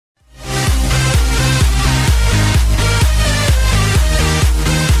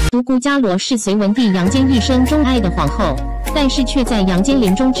独孤伽罗是隋文帝杨坚一生钟爱的皇后，但是却在杨坚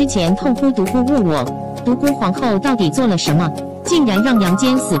临终之前痛呼独孤误我。独孤皇后到底做了什么，竟然让杨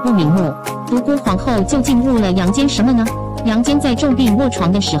坚死不瞑目？独孤皇后究竟误了杨坚什么呢？杨坚在重病卧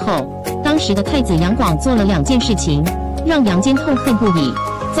床的时候，当时的太子杨广做了2件事情，让杨坚痛恨不已。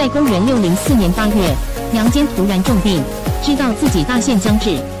在公元604年8月，杨坚突然重病，知道自己大限将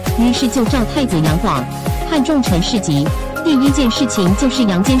至，于是就召太子杨广和众臣市集。第一件事情就是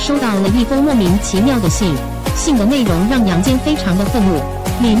杨坚收到了一封莫名其妙的信，信的内容让杨坚非常的愤怒，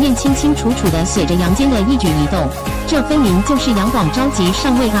里面清清楚楚地写着杨坚的一举一动，这分明就是杨广着急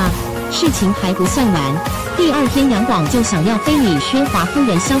上位啊！事情还不算完，第2天杨广就想要非礼薛华夫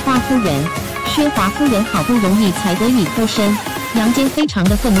人、香花夫人。薛华夫人好不容易才得以脱身，杨坚非常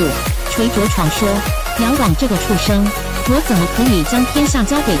的愤怒，捶着床说：杨广这个畜生，我怎么可以将天下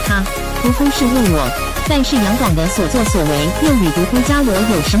交给他？独孤是误我。但是杨广的所作所为又与独孤伽罗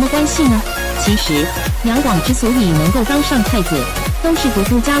有什么关系呢？其实杨广之所以能够当上太子，都是独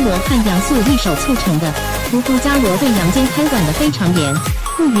孤伽罗和杨素一手促成的。独孤伽罗对杨坚看管得非常严，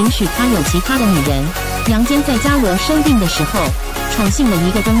不允许他有其他的女人。杨坚在伽罗生病的时候宠幸了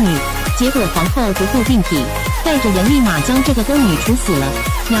一个宫女，结果皇后独孤病体，带着人立马将这个宫女处死了。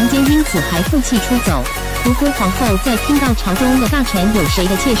杨坚因此还负气出走。独孤皇后在听到朝中的大臣有谁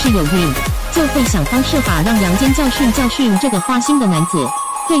的妾室有孕，就会想方设法让杨坚教训这个花心的男子。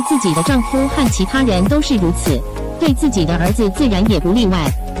对自己的丈夫和其他人都是如此，对自己的儿子自然也不例外。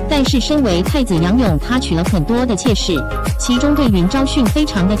但是身为太子杨勇，他娶了很多的妾室，其中对云昭训非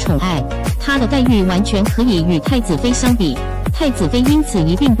常的宠爱，他的待遇完全可以与太子妃相比。太子妃因此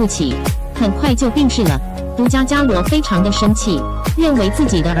一病不起，很快就病逝了。独孤伽罗非常的生气，认为自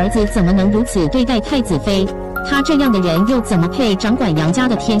己的儿子怎么能如此对待太子妃，他这样的人又怎么配掌管杨家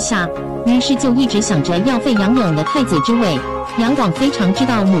的天下？于是就一直想着要废杨勇的太子之位。杨广非常知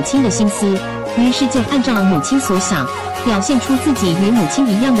道母亲的心思，于是就按照母亲所想，表现出自己与母亲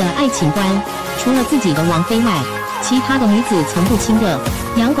一样的爱情观。除了自己的王妃外，其他的女子从不亲热。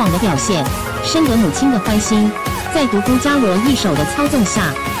杨广的表现深得母亲的欢心，在独孤伽罗一手的操纵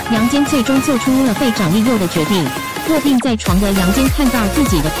下，杨坚最终做出了废长立幼的决定。卧病在床的杨坚看到自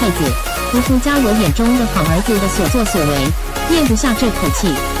己的太子独孤伽罗眼中的好儿子的所作所为，咽不下这口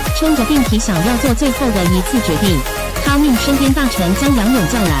气，撑着病体想要做最后的一次决定。他命身边大臣将杨勇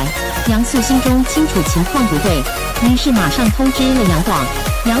叫来，杨素心中清楚情况不对，于是马上通知了杨广。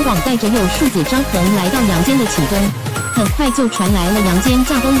杨广带着右庶子张衡来到杨坚的寝宫，很快就传来了杨坚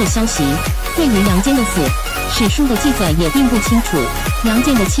驾崩的消息。对于杨坚的死，史书的记载也并不清楚。杨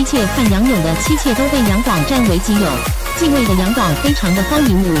坚的妻妾和杨勇的妻妾都被杨广占为己有，继位的杨广非常的荒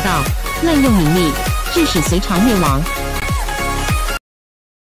淫无道，滥用名利，致使隋朝灭亡。